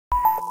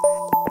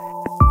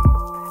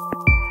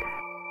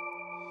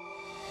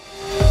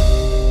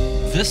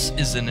This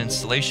is an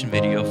installation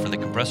video for the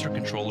compressor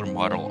controller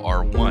model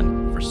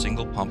R1 for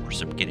single pump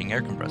reciprocating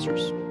air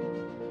compressors.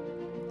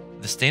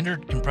 The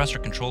standard compressor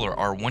controller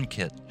R1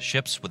 kit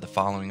ships with the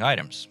following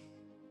items: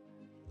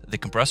 the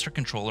compressor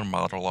controller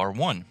model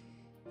R1,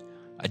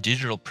 a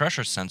digital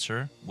pressure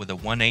sensor with a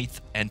 1/8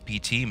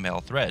 NPT male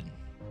thread,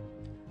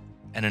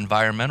 an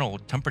environmental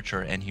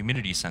temperature and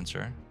humidity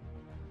sensor,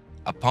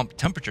 a pump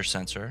temperature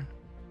sensor,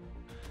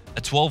 a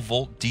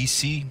 12-volt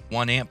DC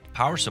 1 amp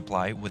power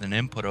supply with an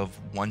input of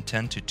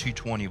 110 to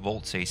 220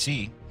 volts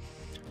AC,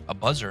 a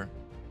buzzer,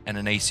 and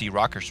an AC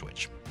rocker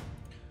switch.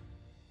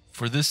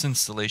 For this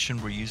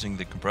installation, we're using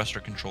the compressor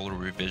controller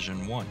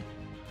revision 1.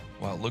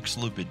 While it looks a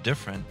little bit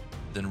different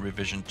than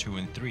revision 2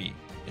 and 3,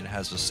 it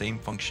has the same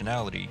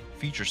functionality,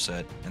 feature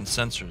set, and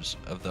sensors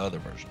of the other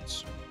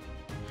versions.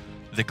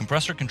 The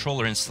compressor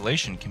controller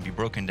installation can be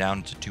broken down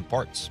into two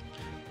parts.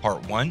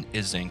 Part 1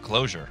 is the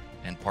enclosure,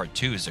 and Part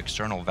 2 is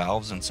external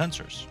valves and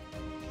sensors.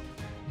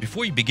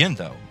 Before you begin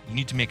though, you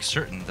need to make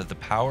certain that the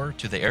power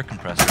to the air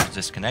compressor is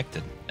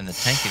disconnected and the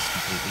tank is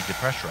completely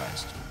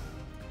depressurized.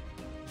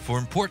 For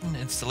important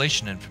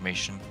installation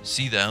information,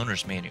 see the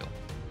owner's manual.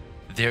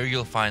 There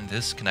you'll find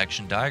this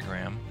connection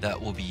diagram that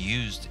will be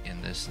used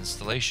in this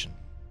installation.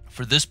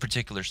 For this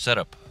particular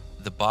setup,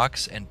 the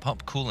box and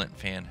pump coolant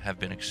fan have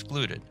been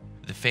excluded.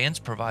 The fans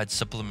provide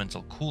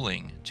supplemental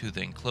cooling to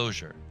the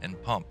enclosure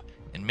and pump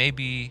and may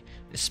be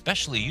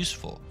especially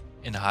useful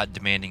in hot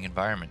demanding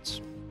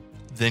environments.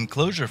 The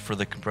enclosure for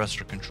the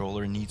compressor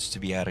controller needs to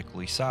be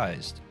adequately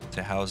sized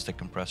to house the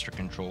compressor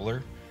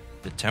controller,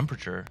 the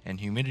temperature and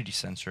humidity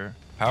sensor,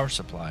 power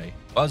supply,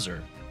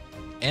 buzzer,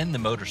 and the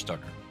motor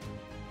starter.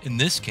 In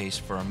this case,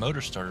 for our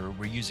motor starter,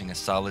 we're using a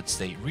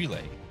solid-state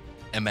relay.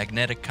 A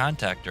magnetic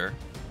contactor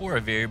or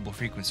a variable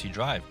frequency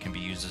drive can be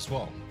used as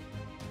well.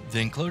 The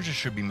enclosure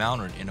should be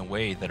mounted in a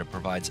way that it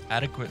provides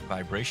adequate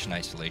vibration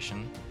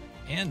isolation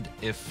and,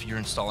 if you're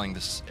installing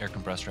this air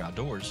compressor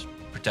outdoors,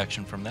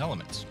 protection from the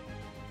elements.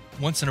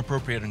 Once an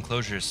appropriate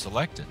enclosure is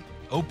selected,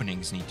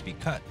 openings need to be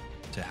cut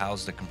to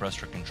house the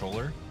compressor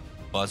controller,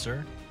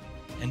 buzzer,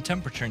 and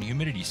temperature and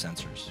humidity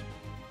sensors.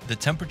 The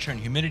temperature and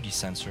humidity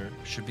sensor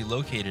should be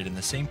located in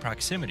the same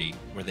proximity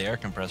where the air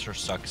compressor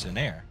sucks in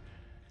air.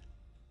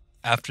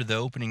 After the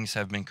openings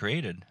have been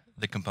created,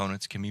 the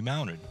components can be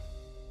mounted.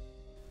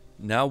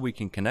 Now we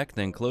can connect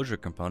the enclosure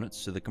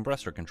components to the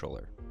compressor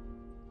controller.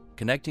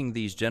 Connecting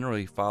these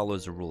generally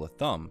follows a rule of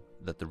thumb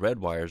that the red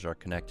wires are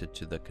connected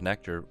to the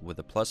connector with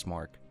a plus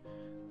mark,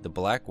 the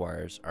black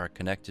wires are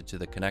connected to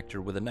the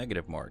connector with a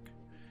negative mark,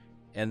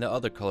 and the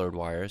other colored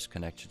wires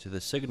connected to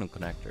the signal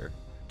connector,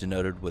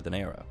 denoted with an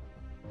arrow.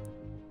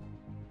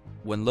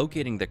 When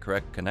locating the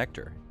correct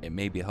connector, it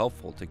may be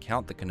helpful to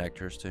count the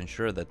connectors to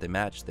ensure that they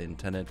match the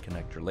intended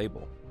connector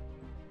label.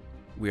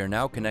 We are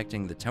now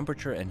connecting the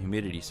temperature and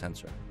humidity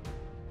sensor.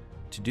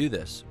 To do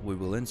this, we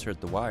will insert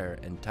the wire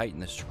and tighten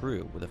the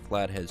screw with a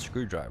flathead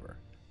screwdriver.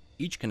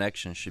 Each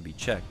connection should be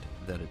checked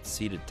that it's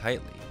seated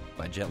tightly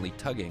by gently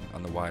tugging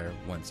on the wire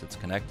once it's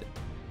connected.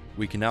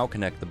 We can now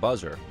connect the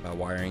buzzer by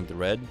wiring the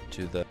red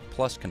to the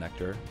plus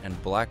connector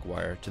and black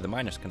wire to the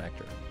minus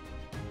connector.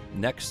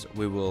 Next,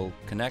 we will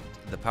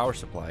connect the power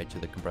supply to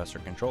the compressor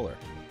controller.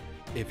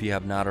 If you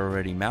have not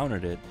already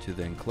mounted it to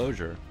the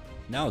enclosure,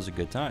 now is a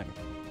good time.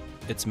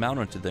 It's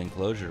mounted to the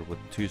enclosure with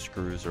 2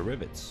 screws or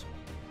rivets.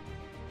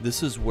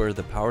 This is where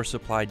the power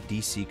supply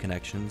DC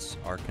connections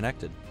are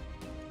connected.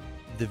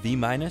 The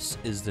V-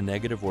 is the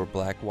negative or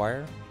black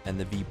wire, and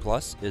the V+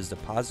 is the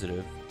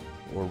positive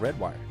or red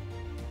wire.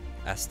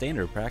 As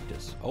standard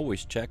practice,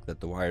 always check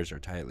that the wires are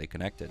tightly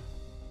connected.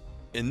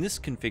 In this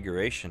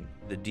configuration,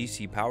 the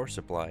DC power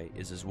supply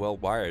is as well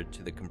wired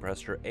to the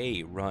compressor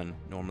A run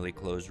normally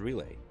closed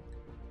relay,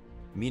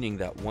 meaning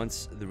that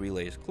once the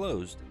relay is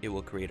closed, it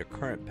will create a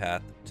current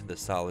path to the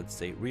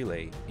solid-state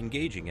relay,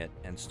 engaging it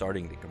and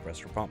starting the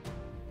compressor pump.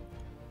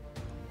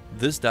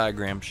 This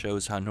diagram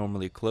shows how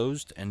normally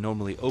closed and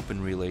normally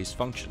open relays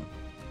function.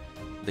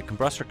 The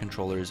compressor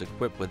controller is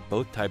equipped with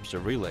both types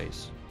of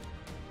relays.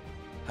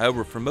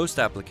 However, for most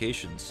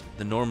applications,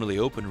 the normally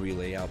open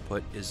relay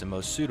output is the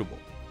most suitable,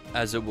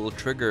 as it will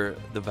trigger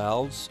the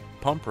valves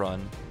pump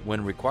run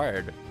when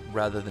required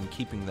rather than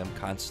keeping them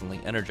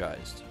constantly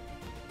energized.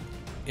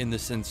 In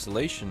this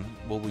installation,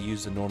 we will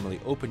use the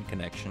normally open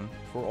connection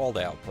for all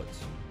the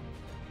outputs.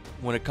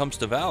 When it comes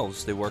to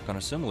valves, they work on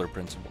a similar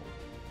principle.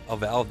 A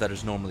valve that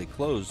is normally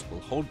closed will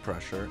hold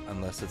pressure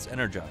unless it's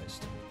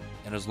energized,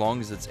 and as long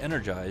as it's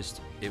energized,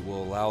 it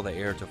will allow the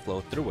air to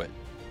flow through it.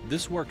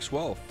 This works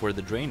well for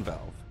the drain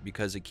valve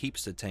because it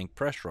keeps the tank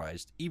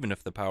pressurized even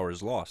if the power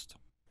is lost.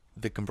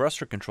 The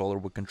compressor controller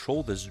will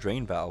control this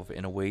drain valve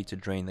in a way to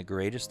drain the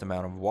greatest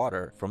amount of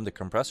water from the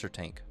compressor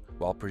tank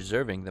while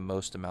preserving the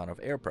most amount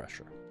of air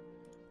pressure.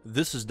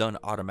 This is done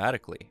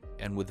automatically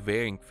and with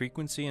varying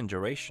frequency and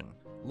duration,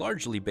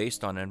 largely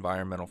based on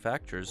environmental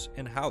factors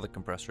and how the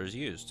compressor is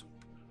used.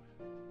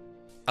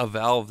 A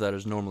valve that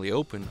is normally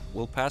open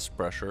will pass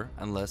pressure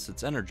unless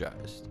it's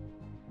energized.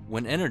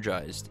 When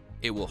energized,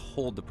 it will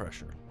hold the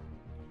pressure.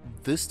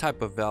 This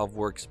type of valve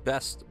works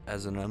best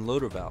as an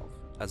unloader valve,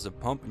 as the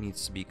pump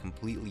needs to be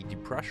completely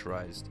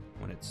depressurized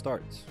when it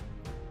starts.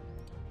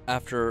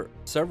 After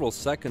several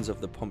seconds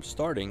of the pump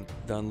starting,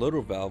 the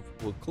unloader valve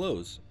will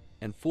close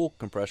and full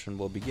compression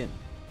will begin.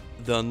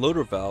 The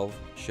unloader valve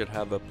should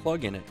have a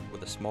plug in it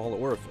with a small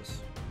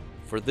orifice.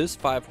 For this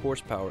 5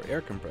 horsepower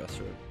air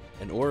compressor,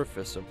 an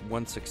orifice of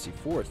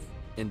 1/64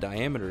 in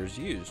diameter is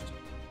used.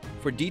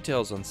 For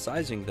details on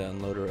sizing the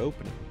unloader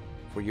opening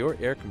for your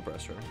air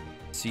compressor,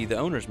 see the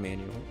owner's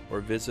manual or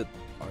visit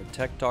our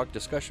Tech Talk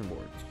discussion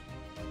boards.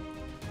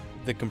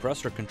 The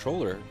compressor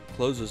controller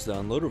closes the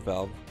unloader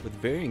valve with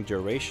varying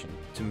duration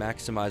to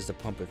maximize the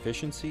pump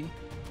efficiency,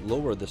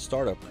 lower the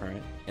startup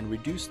current, and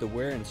reduce the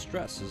wear and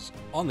stresses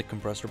on the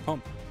compressor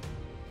pump.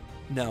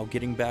 Now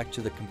getting back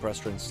to the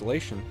compressor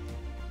installation,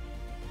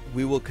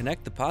 we will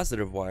connect the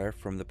positive wire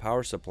from the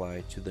power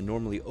supply to the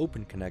normally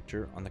open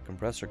connector on the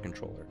compressor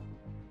controller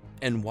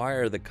and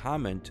wire the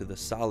common to the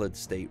solid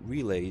state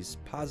relay's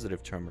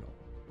positive terminal.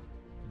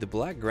 The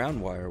black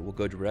ground wire will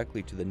go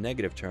directly to the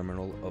negative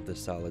terminal of the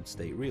solid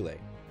state relay.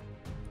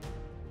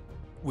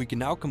 We can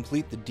now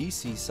complete the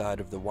DC side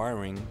of the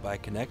wiring by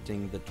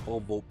connecting the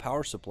 12-volt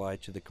power supply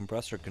to the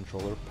compressor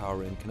controller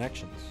power in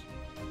connections.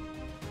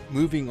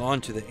 Moving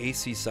on to the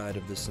AC side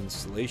of this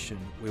installation,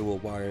 we will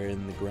wire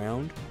in the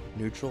ground,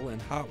 neutral,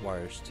 and hot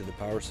wires to the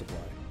power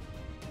supply.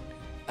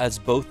 As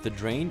both the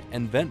drain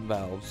and vent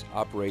valves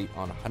operate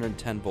on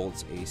 110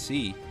 volts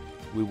AC,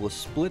 we will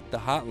split the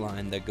hot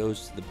line that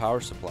goes to the power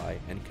supply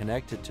and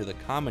connect it to the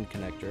common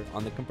connector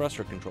on the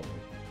compressor controller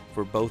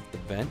for both the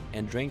vent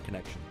and drain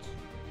connections.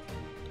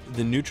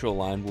 The neutral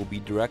line will be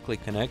directly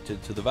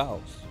connected to the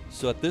valves,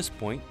 so at this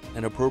point,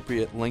 an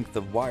appropriate length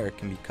of wire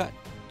can be cut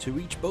to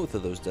reach both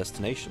of those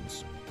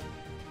destinations.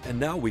 And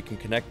now we can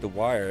connect the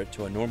wire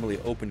to a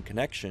normally open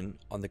connection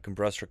on the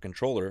compressor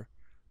controller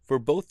for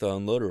both the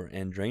unloader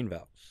and drain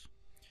valves.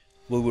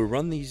 We will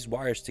run these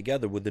wires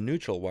together with the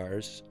neutral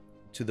wires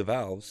to the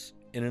valves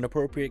in an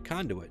appropriate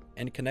conduit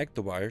and connect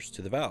the wires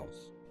to the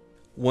valves.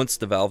 Once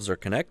the valves are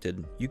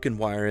connected, you can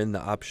wire in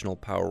the optional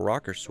power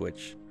rocker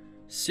switch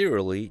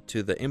serially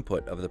to the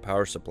input of the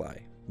power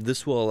supply.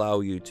 This will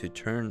allow you to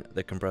turn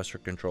the compressor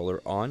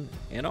controller on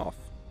and off.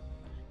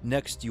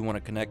 Next, you want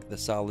to connect the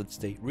solid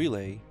state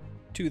relay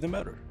to the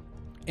motor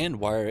and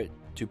wire it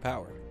to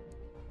power.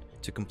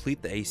 To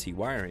complete the AC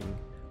wiring,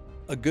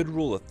 a good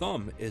rule of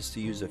thumb is to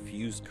use a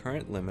fused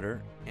current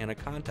limiter and a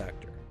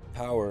contactor.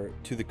 Power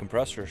to the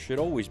compressor should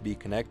always be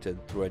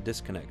connected through a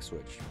disconnect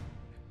switch.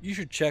 You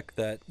should check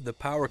that the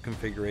power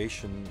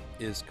configuration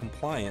is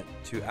compliant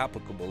to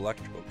applicable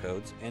electrical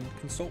codes and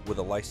consult with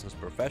a licensed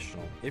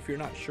professional if you're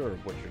not sure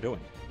of what you're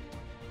doing.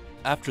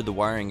 After the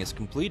wiring is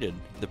completed,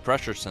 the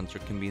pressure sensor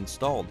can be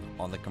installed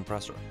on the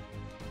compressor.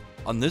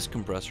 On this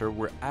compressor,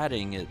 we're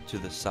adding it to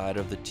the side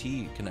of the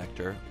T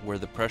connector where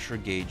the pressure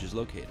gauge is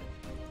located.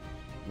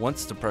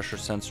 Once the pressure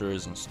sensor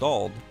is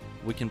installed,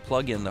 we can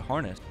plug in the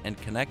harness and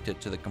connect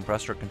it to the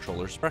compressor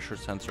controller's pressure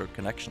sensor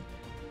connection.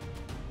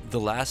 The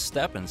last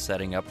step in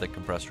setting up the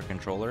compressor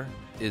controller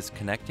is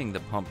connecting the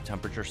pump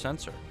temperature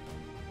sensor.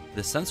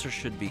 The sensor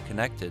should be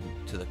connected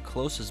to the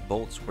closest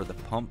bolts where the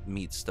pump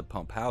meets the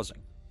pump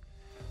housing.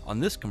 On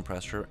this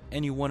compressor,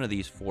 any one of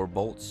these 4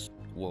 bolts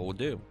will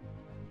do.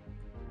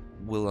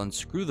 We'll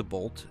unscrew the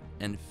bolt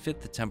and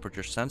fit the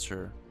temperature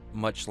sensor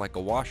much like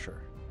a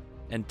washer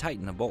and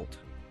tighten the bolt.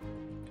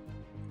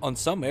 On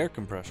some air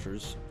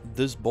compressors,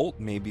 this bolt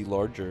may be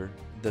larger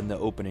than the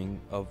opening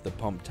of the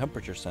pump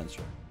temperature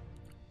sensor.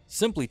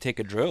 Simply take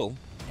a drill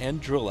and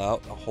drill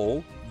out a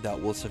hole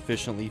that will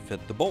sufficiently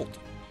fit the bolt.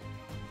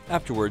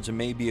 Afterwards, it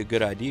may be a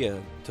good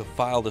idea to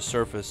file the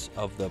surface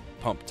of the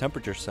pump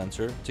temperature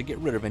sensor to get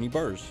rid of any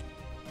burrs.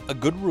 A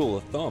good rule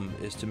of thumb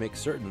is to make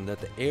certain that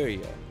the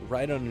area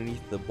right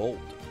underneath the bolt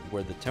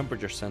where the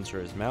temperature sensor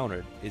is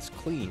mounted is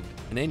cleaned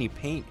and any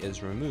paint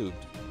is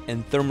removed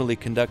and thermally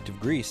conductive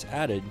grease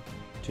added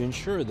to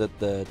ensure that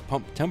the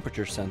pump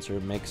temperature sensor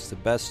makes the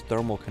best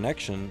thermal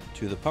connection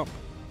to the pump.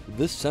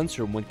 This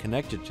sensor, when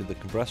connected to the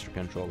compressor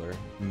controller,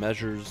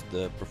 measures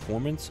the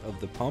performance of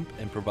the pump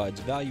and provides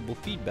valuable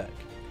feedback.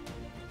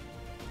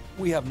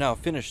 We have now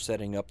finished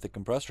setting up the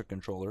compressor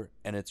controller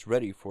and it's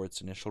ready for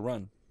its initial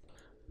run.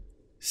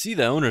 See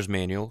the owner's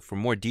manual for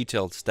more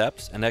detailed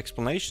steps and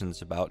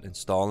explanations about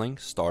installing,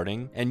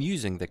 starting, and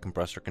using the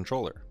compressor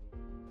controller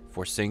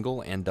for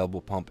single and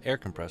double pump air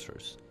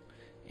compressors,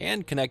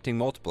 and connecting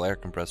multiple air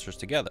compressors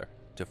together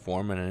to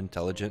form an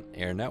intelligent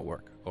air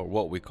network, or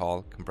what we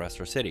call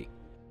Compressor City.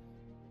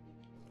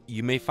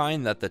 You may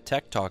find that the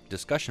Tech Talk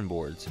discussion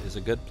boards is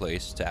a good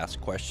place to ask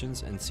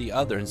questions and see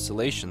other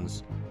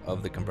installations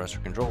of the compressor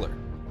controller.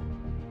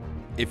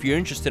 If you're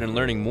interested in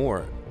learning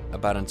more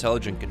about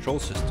intelligent control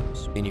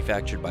systems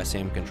manufactured by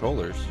SAM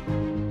Controllers,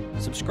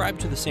 subscribe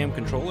to the SAM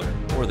Controller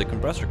or the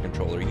Compressor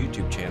Controller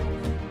YouTube channel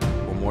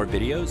for more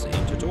videos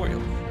and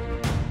tutorials.